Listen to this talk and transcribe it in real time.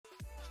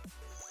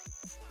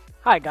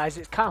Hi guys,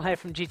 it's Carl here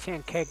from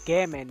GTNK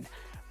Gaming.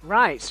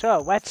 Right,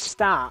 so where to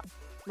start?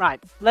 Right,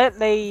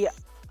 lately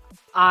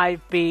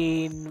I've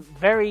been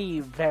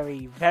very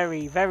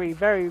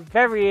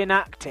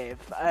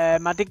inactive.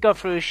 I did go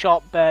through a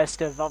short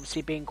burst of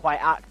obviously being quite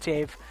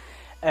active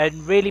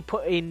and really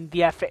putting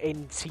the effort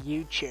into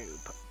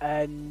YouTube.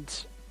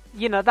 And,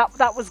 you know,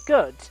 that was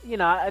good, you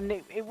know, and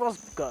it was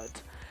good.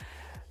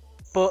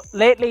 But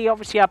lately,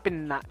 obviously, I've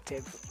been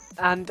inactive.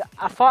 And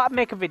I thought I'd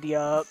make a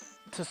video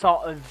to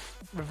sort of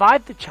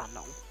revive the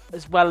channel,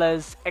 as well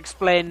as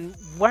explain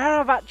where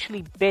I've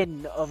actually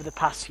been over the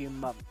past few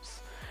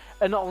months,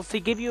 and also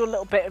give you a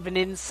little bit of an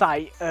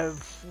insight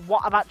of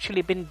what I've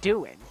actually been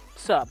doing.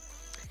 So,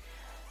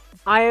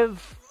 I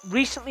have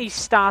recently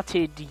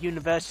started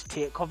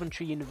university at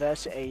Coventry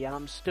University, and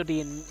I'm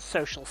studying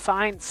social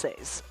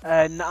sciences,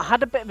 and I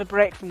had a bit of a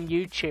break from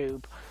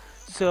YouTube,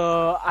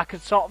 so I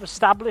could sort of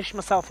establish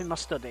myself in my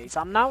studies.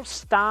 I'm now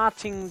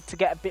starting to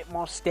get a bit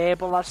more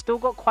stable. I've still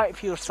got quite a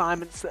few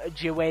assignments that are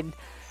due in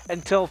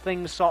until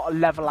things sort of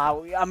level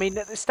out. I mean,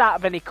 at the start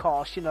of any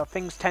course, you know,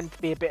 things tend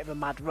to be a bit of a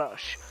mad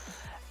rush.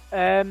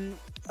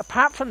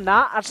 Apart from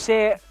that, I'd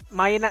say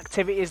my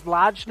inactivity has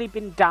largely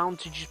been down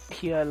to just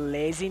pure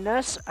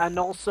laziness and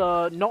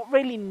also not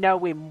really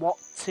knowing what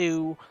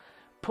to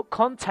put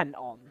content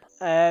on.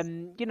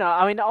 You know,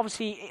 I mean,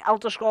 obviously,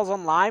 Elder Scrolls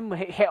Online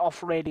hit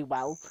off really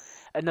well,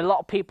 and a lot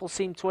of people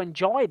seem to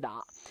enjoy that.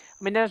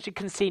 I mean, as you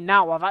can see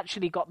now, I've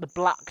actually got the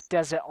Black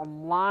Desert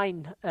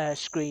Online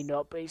screen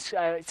up. It's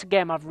a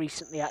game I've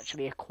recently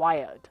actually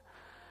acquired.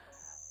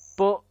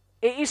 But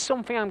it is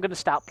something I'm going to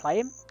start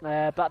playing,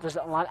 Black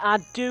Desert Online. I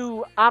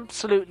do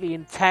absolutely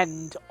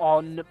intend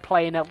on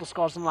playing Elder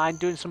Scrolls Online,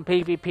 doing some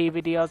PvP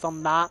videos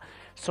on that,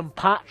 some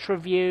patch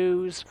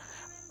reviews,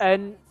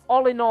 and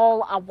all in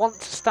all, I want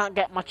to start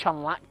getting my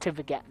channel active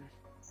again.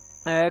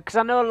 Because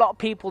I know a lot of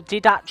people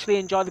did actually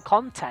enjoy the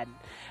content.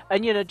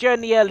 And, you know,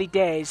 during the early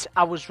days,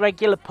 I was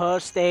regular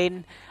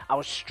posting, I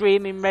was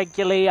streaming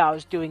regularly, I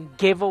was doing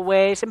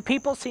giveaways, and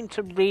people seemed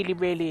to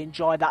really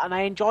enjoy that. And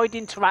I enjoyed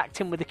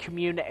interacting with the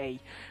community,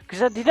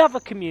 because I did have a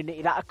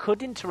community that I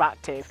could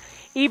interact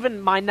with. Even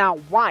my now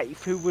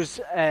wife, who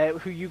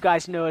you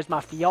guys know as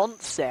my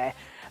fiance,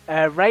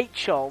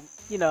 Rachel,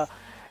 you know,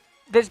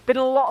 there's been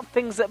a lot of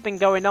things that have been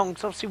going on.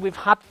 So obviously we've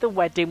had the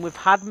wedding, we've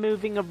had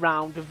moving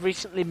around, we've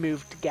recently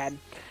moved again.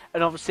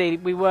 And obviously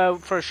we were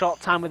for a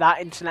short time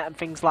without internet and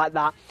things like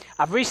that.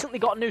 I've recently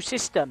got a new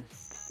system.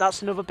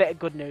 That's another bit of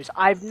good news.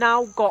 I've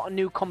now got a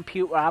new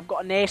computer. I've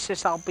got an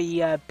Asus. I'll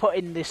be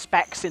putting the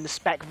specs in the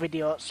spec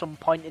video at some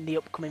point in the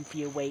upcoming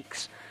few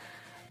weeks.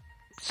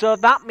 So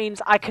that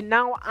means I can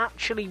now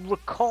actually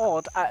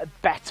record at a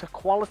better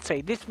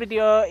quality. This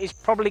video is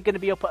probably going to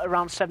be up at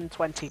around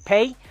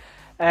 720p.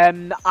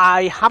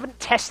 I haven't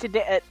tested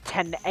it at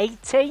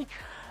 1080.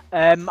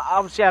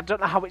 Obviously, I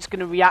don't know how it's going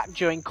to react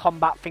during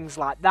combat, things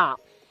like that.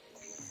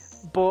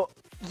 But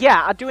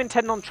yeah, I do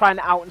intend on trying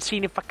it out and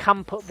seeing if I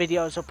can put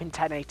videos up in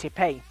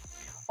 1080p.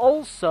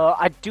 Also,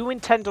 I do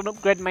intend on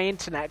upgrading my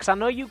internet, because I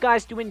know you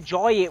guys do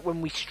enjoy it when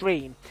we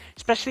stream,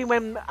 especially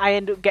when I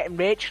end up getting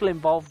Rachel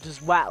involved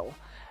as well.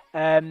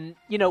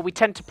 You know, we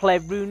tend to play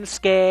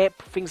Runescape,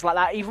 things like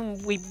that.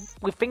 Even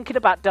we're thinking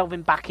about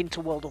delving back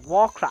into World of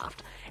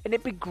Warcraft. And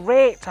it'd be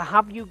great to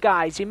have you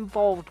guys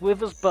involved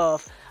with us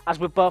both as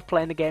we're both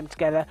playing the game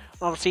together,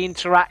 and obviously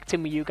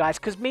interacting with you guys,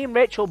 because me and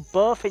Rachel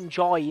both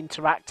enjoy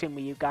interacting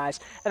with you guys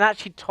and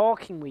actually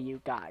talking with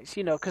you guys,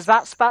 you know, because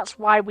that's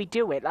why we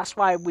do it. That's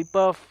why we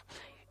both,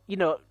 you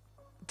know,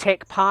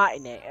 take part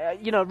in it.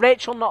 You know,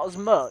 Rachel not as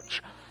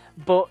much,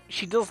 but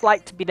she does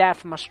like to be there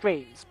for my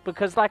streams,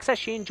 because like I said,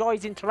 she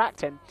enjoys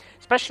interacting,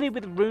 especially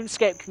with the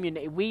RuneScape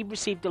community. We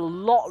received a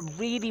lot of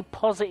really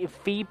positive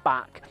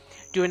feedback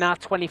during our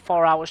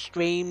 24-hour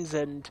streams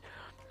and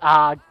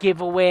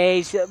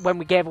giveaways, when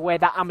we gave away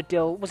that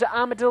Armadillo. Was it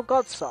Armadillo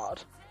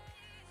Godsword?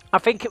 I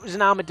think it was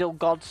an Armadillo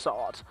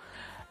Godsword.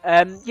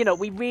 You know,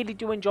 we really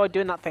do enjoy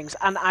doing that things,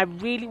 and I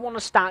really want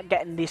to start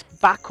getting this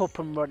back up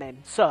and running.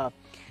 So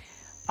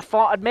I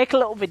thought I'd make a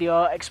little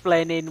video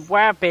explaining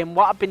where I've been,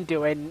 what I've been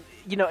doing.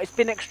 You know, it's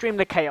been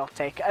extremely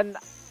chaotic, and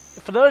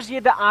for those of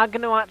you that are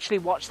going to actually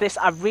watch this,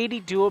 I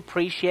really do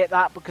appreciate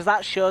that, because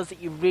that shows that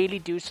you really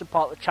do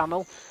support the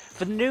channel.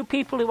 For the new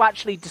people who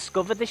actually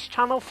discover this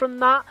channel from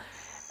that,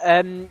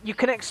 you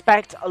can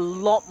expect a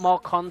lot more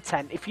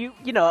content. If you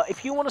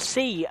want to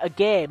see a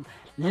game,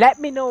 let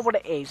me know what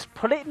it is.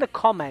 Put it in the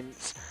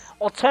comments.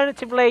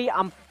 Alternatively,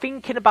 I'm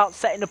thinking about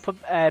setting up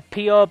a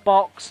PO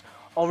box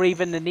or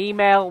even an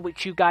email,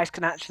 which you guys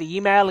can actually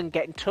email and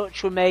get in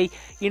touch with me,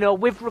 you know,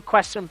 with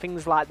requests and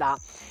things like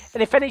that.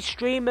 And if any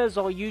streamers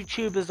or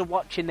YouTubers are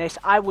watching this,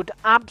 I would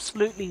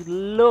absolutely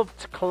love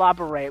to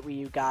collaborate with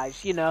you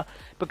guys, you know,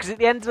 because at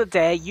the end of the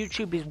day,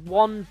 YouTube is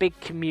one big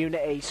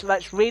community, so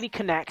let's really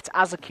connect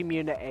as a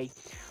community.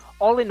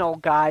 All in all,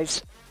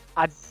 guys,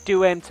 I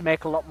do aim to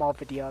make a lot more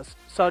videos.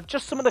 So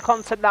just some of the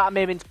content that I'm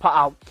aiming to put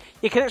out.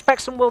 You can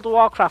expect some World of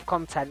Warcraft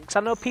content, because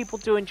I know people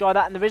do enjoy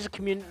that, and there is a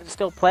community that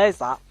still plays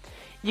that.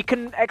 You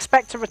can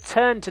expect a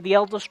return to the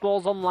Elder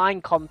Scrolls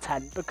Online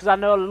content, because I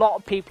know a lot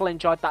of people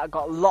enjoyed that. I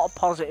got a lot of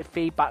positive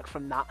feedback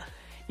from that.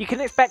 You can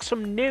expect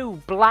some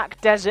new Black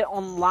Desert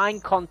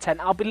Online content.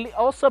 I'll be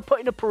also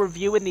putting up a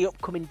review in the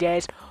upcoming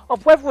days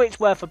of whether it's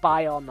worth a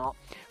buy or not.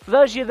 For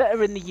those of you that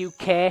are in the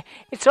UK,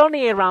 it's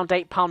only around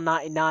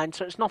 £8.99,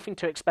 so it's nothing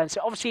too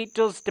expensive. Obviously, it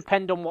does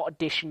depend on what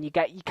edition you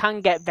get. You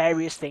can get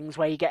various things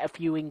where you get a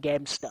few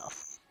in-game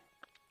stuff.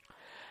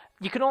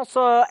 You can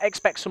also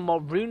expect some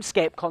more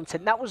Runescape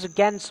content. That was,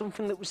 again,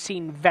 something that was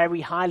seen very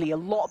highly. A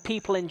lot of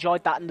people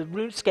enjoyed that, and the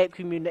Runescape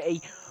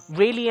community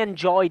really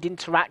enjoyed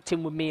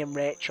interacting with me and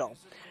Rachel.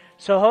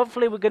 So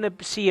hopefully we're going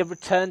to see a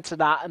return to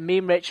that, and me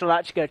and Rachel are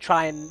actually going to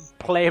try and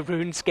play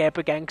RuneScape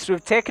again, because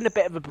we've taken a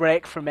bit of a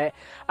break from it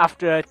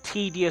after a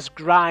tedious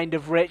grind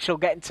of Rachel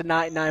getting to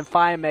 99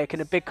 Firemake,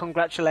 and a big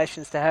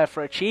congratulations to her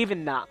for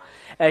achieving that.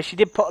 She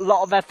did put a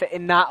lot of effort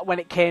in that when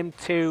it came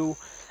to,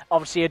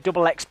 obviously, a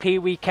double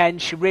XP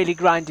weekend. She really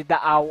grinded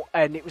that out,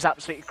 and it was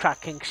absolutely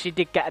cracking, because she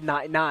did get a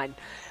 99.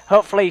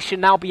 Hopefully she'll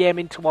now be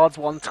aiming towards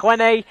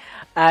 120,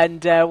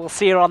 and we'll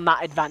see her on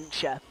that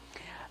adventure.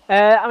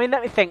 I mean,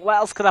 let me think, what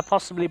else could I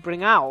possibly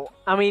bring out?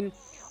 I mean,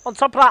 on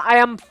top of that, I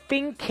am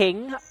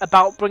thinking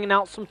about bringing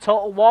out some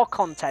Total War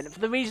content, for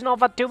the reason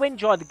of I do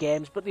enjoy the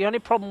games, but the only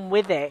problem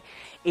with it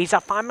is I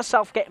find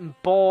myself getting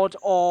bored,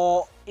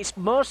 or it's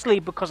mostly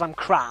because I'm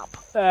crap.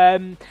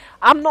 I'm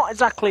not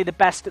exactly the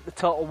best at the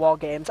Total War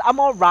games. I'm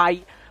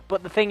alright,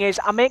 but the thing is,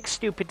 I make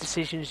stupid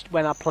decisions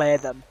when I play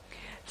them.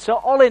 So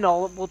all in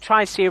all, we'll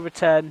try and see a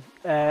return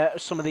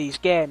of some of these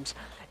games.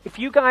 If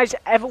you guys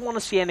ever want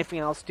to see anything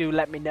else, do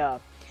let me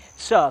know.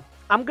 So,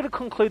 I'm going to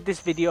conclude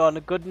this video on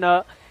a good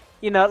note.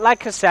 You know,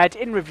 like I said,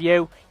 in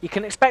review, you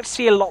can expect to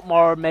see a lot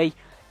more of me.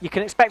 You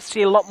can expect to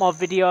see a lot more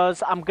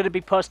videos. I'm going to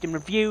be posting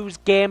reviews,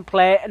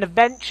 gameplay, and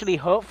eventually,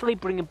 hopefully,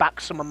 bringing back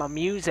some of my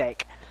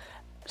music.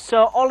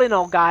 So, all in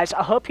all, guys,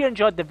 I hope you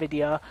enjoyed the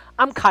video.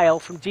 I'm Kyle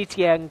from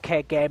GTA and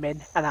K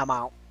Gaming, and I'm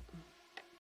out.